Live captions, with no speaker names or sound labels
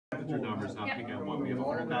your numbers, not Yep. picking up one, we have a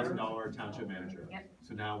 $100,000 township manager. Yep.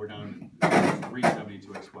 So now we're down to 370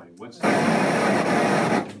 to explain, what's,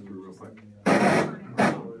 through real quick,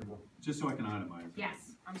 just so I can itemize.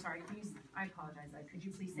 Yes, I'm sorry, I apologize, could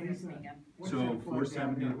you please say this to me again? So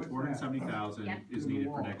 470,000 Yep. is needed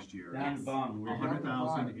for next year. Yes.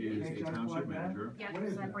 100,000 is a township manager. Yep, so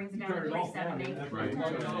that brings it down to 370. Right.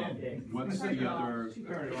 What's the other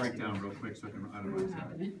breakdown real quick so I can itemize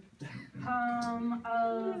that?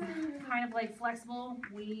 Kind of like flexible,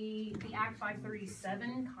 the Act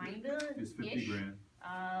 537 kinda Is 50 ish. grand.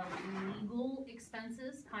 Legal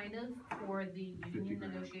expenses, kind of, for the 50 union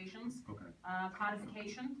grand. negotiations. Okay.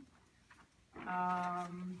 Codification.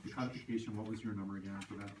 The codification, what was your number again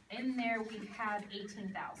for that? In there, we had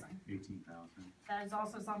 18,000. 18,000. That is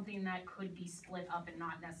also something that could be split up and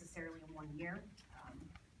not necessarily in 1 year.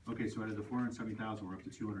 Okay, so out of the 470,000, we're up to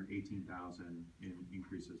 218,000 in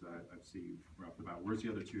increases I see right off the bat. Where's the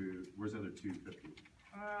other 250?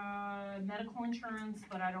 Medical insurance,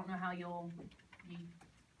 but I don't know how you'll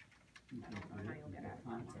get at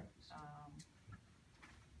that.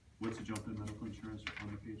 What's the jump in medical insurance on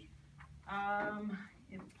the page?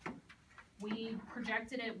 We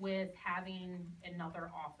projected it with having another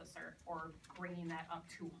officer or bringing that up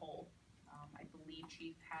to whole. I believe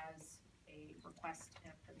Chief has a request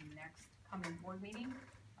at the next coming board meeting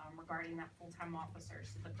regarding that full-time officer.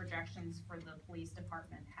 So the projections for the police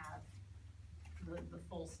department have the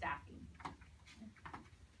full staffing.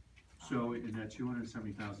 So in that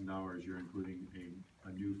 $270,000, you're including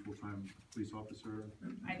a new full-time police officer?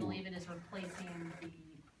 I believe it is replacing the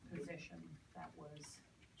position that was.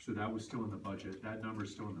 So that was still in the budget, that number's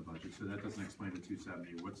still in the budget, so that doesn't explain the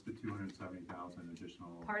 270. What's the 270,000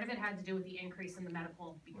 additional? Part of it had to do with the increase in the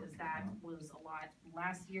medical, because that was a lot.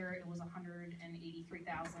 Last year, it was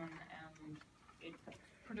 183,000, and it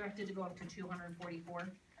projected to go up to 244.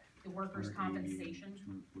 The workers' compensation.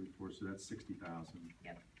 244, so that's 60,000.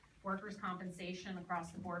 Yep. Workers' compensation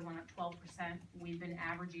across the board went up 12%. We've been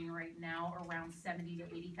averaging right now around $70,000 to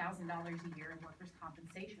 $80,000 a year in workers'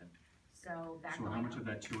 compensation. So that. So how much of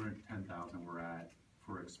that 210,000 we're at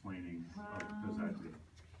for explaining, does that do?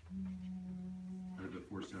 Out of the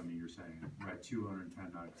 470 you're saying, we're at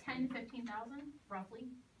 210, not 10 to 15,000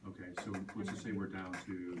 roughly. Okay, so let's just say we're down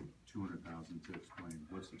to 200,000 to explain.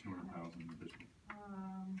 What's the 200,000 additional?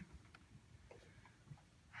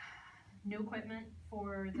 New equipment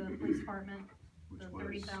for the police department, Which the was,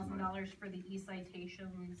 $30,000 for the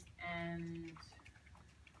e-citations, and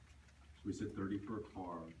So we said 30 for a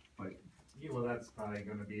car, but Yeah, well, that's probably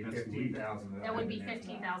gonna be That's 15,000. that would be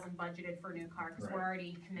 15,000 budgeted for a new car, because we're Right.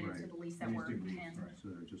 already committed to Right. the lease that we're in. so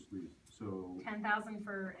that just leaves, so 10,000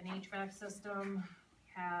 for an HVAC system,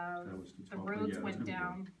 have, that was the the 12. roads yeah, went that's gonna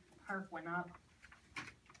down, park went up.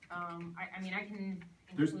 I mean, I can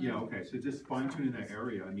There's, include. yeah, okay, so just fine tuning that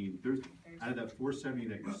area, I mean, there's, out of that 470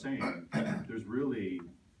 that you're saying, there's really,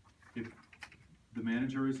 if the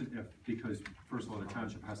manager isn't, because first of all, the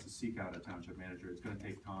township has to seek out a township manager, it's gonna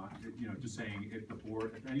take time, just saying, if the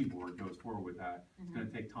board, if any board goes forward with that, it's gonna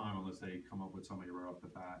take time unless they come up with somebody right off the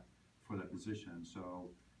bat for that position,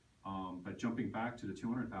 so, but jumping back to the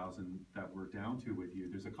 200,000 that we're down to with you,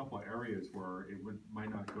 there's a couple of areas where it might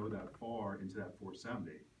not go that far into that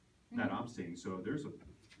 470 that I'm seeing, so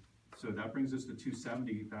so that brings us to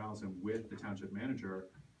 270,000 with the township manager.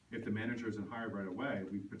 If the manager isn't hired right away,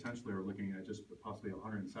 we potentially are looking at just possibly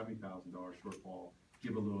 $170,000 shortfall,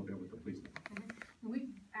 give a little bit with the police.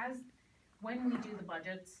 When we do the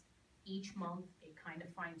budgets, each month, it kind of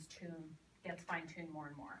gets fine-tuned more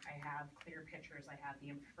and more. I have clear pictures, I have the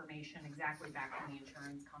information exactly back from the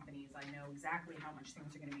insurance companies, I know exactly how much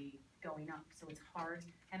things are gonna be going up, so it's hard,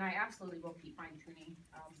 and I absolutely will keep fine-tuning,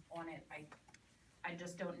 on it. I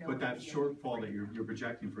just don't know. But that shortfall that you're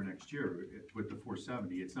projecting for next year with the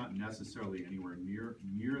 470, it's not necessarily anywhere near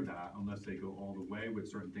that unless they go all the way with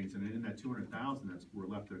certain things. And in that 200,000 that's we're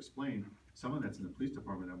left to explain, some of that's in the police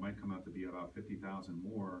department that might come out to be about 50,000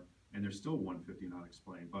 more, and there's still 150 not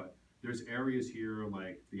explained. But there's areas here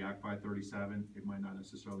like the Act 537, it might not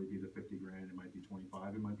necessarily be the 50 grand, it might be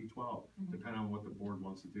 25, it might be 12, depending on what the board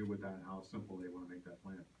wants to do with that and how simple they want to make that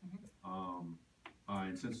plan.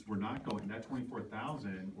 And since we're not going, that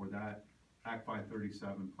 24,000 or that Act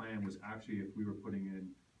 537 plan was actually if we were putting in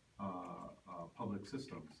public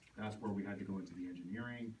systems, that's where we had to go into the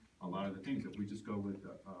engineering, a lot of the things. If we just go with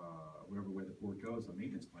whatever way the board goes, the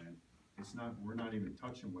maintenance plan, we're not even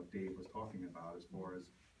touching what Dave was talking about as far as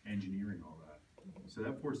engineering all that. So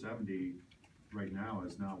that 470 right now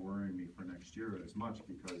is not worrying me for next year as much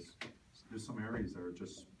because there's some areas that are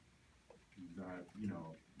just that,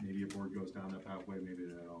 maybe a board goes down that pathway, maybe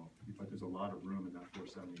they don't, but there's a lot of room in that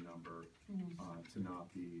 470 number to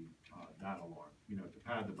not be, that alarmed. You know, to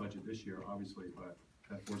pad the budget this year, obviously, but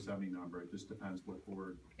that 470 number, it just depends what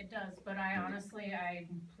board. It does, but I honestly, I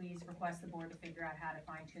please request the board to figure out how to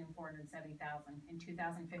fine tune 470,000. In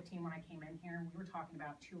 2015, when I came in here, we were talking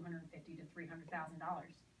about $250,000 to $300,000.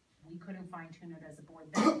 We couldn't fine tune it as a board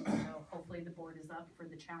then, so hopefully the board is up for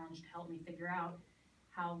the challenge to help me figure out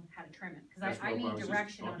how to trim it. Cause That's I what need was just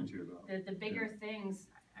direction talking on to you about. the bigger things.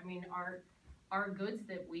 I mean, our goods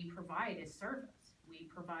that we provide is service. We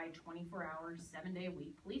provide 24 hours, 7-day a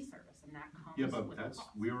week police service, and that Yeah, comes but with a that's, cost.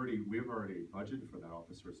 we've already budgeted for that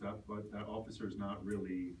officer, so that officer is not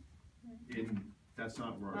really in, that's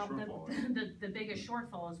not where our Well, shortfall is. the biggest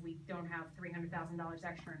shortfall is we don't have $300,000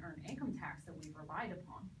 extra in earned income tax that we've relied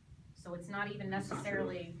upon. So it's not even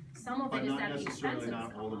necessarily, some of But it is not at the necessarily expenses.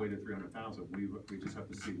 not all the way to 300,000, we just have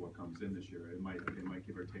to see what comes in this year, it might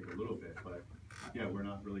give or take a little bit, but, yeah, we're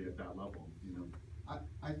not really at that level, you know?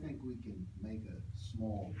 I think we can make a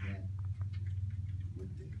small dent with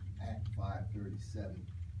the Act 537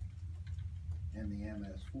 and the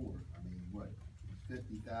MS4. I mean, what,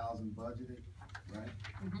 50,000 budgeted, right?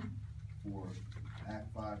 Mhm. For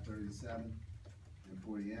Act 537, and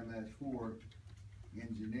for the MS4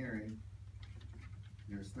 engineering,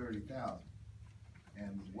 there's 30,000.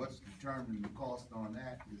 And what's determining the cost on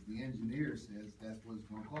that is the engineer says that's what it's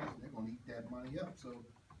gonna cost, they're gonna eat that money up, so,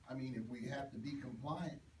 I mean, if we have to be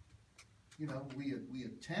compliant, you know, we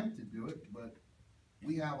attempt to do it, but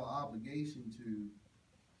we have an obligation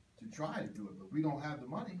to try to do it, but we don't have the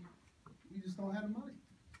money, we just don't have the money.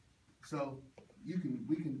 So,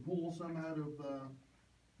 we can pull some out of,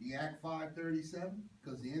 the Act 537,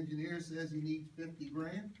 cause the engineer says he needs 50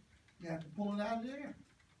 grand, you have to pull it out of there.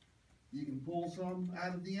 You can pull some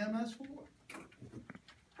out of the MS4.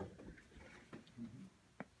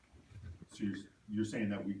 So you're saying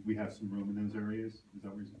that we have some room in those areas, is that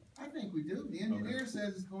what you're saying? I think we do, the engineer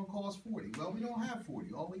says it's gonna cost 40, well, we don't have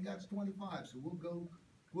 40, all we got's 25, so we'll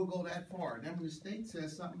go that far, and then when the state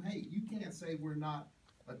says something, hey, you can't say we're not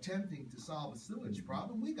attempting to solve a sewage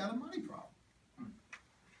problem, we got a money problem.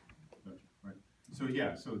 Gotcha, right. So,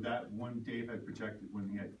 yeah, so that one Dave had projected, when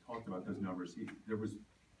he had talked about those numbers, there was,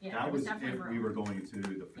 Yeah, that there was definitely if we room. were going into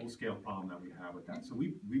the full-scale problem that we have with that. So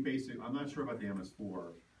we basically, I'm not sure about the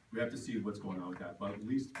MS4, we have to see what's going on with that, but at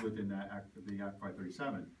least within that Act, the Act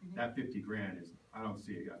 537, that 50 grand is, I don't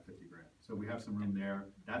see it at 50 grand. So we have some room there,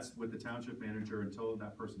 that's with the township manager until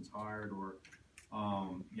that person's hired, or,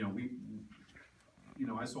 you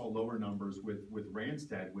know, I saw lower numbers with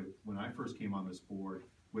Randstad, when I first came on this board,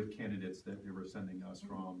 with candidates that they were sending us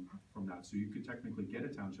from that, so you could technically get a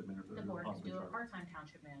township manager. The board could possibly do a try. part-time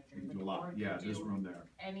township manager. You can The do a lot, board yeah, could there's do room there.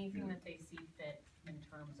 Anything Yeah. that they see fit in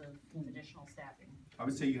terms of additional staffing. I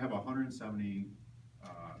would say you have $170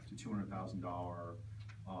 to $200,000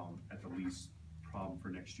 at the least problem for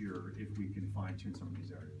next year if we can fine tune some of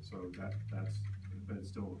these areas. So that's, but it's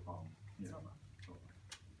still a problem. Yeah. So,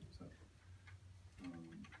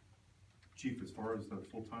 Chief, as far as the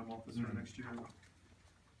full-time officer next year,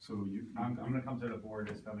 so I'm gonna come to the board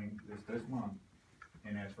this month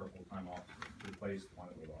and ask for a full-time officer to replace the one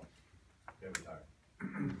that we lost. They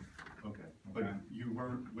retired. Okay, but you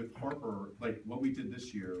weren't, with Harper, like, what we did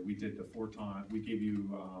this year, we did the 4 times, we gave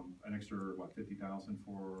you, an extra, what, 50,000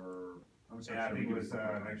 for? how much Yeah, I extra think we it gave was, for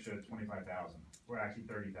an Harper? extra 25,000, or actually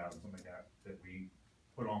 30,000, something like that we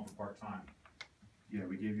put on for part-time. Yeah,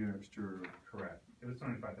 we gave you an extra, Correct. It was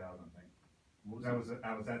 25,000, I think. what I was it?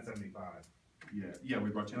 was at 75. Yeah, we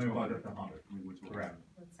brought you And to we brought 100. it up to 100. We went to Correct.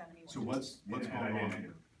 100. With 71. So what's And I going on didn't-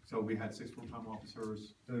 here? So we had 6 full-time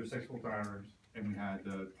officers, So there's 6 full-timers. and we had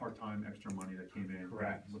the part-time extra money that came in.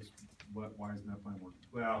 Correct. Why isn't that plan working?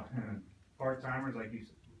 Well, part-timers, like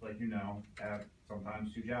you know, have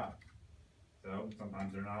sometimes 2 jobs. So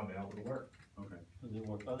sometimes they're not available to work. Okay, They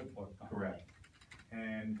work other part-time. Correct.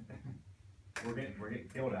 And we're getting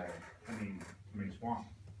killed out here. I mean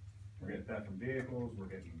swamped. We're getting theft from vehicles, we're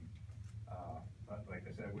getting, like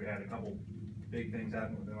I said, we had a couple big things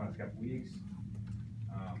happen within the last couple weeks.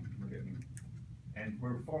 We're getting, and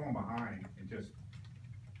we're falling behind in just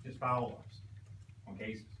follow-ups on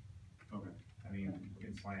cases. okay. I mean, we're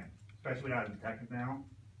getting slammed, especially out of detective now.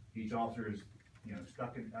 Each officer is, you know,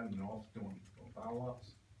 stuck out in the office doing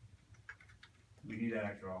follow-ups. We need that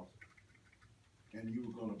extra officer. And you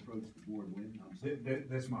were gonna approach the board when, I'm sorry?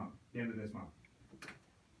 This month, the end of this month.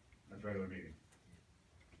 That's regular meeting.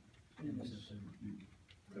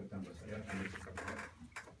 September, yeah, end of September.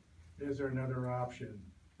 Is there another option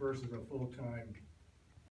versus a full-time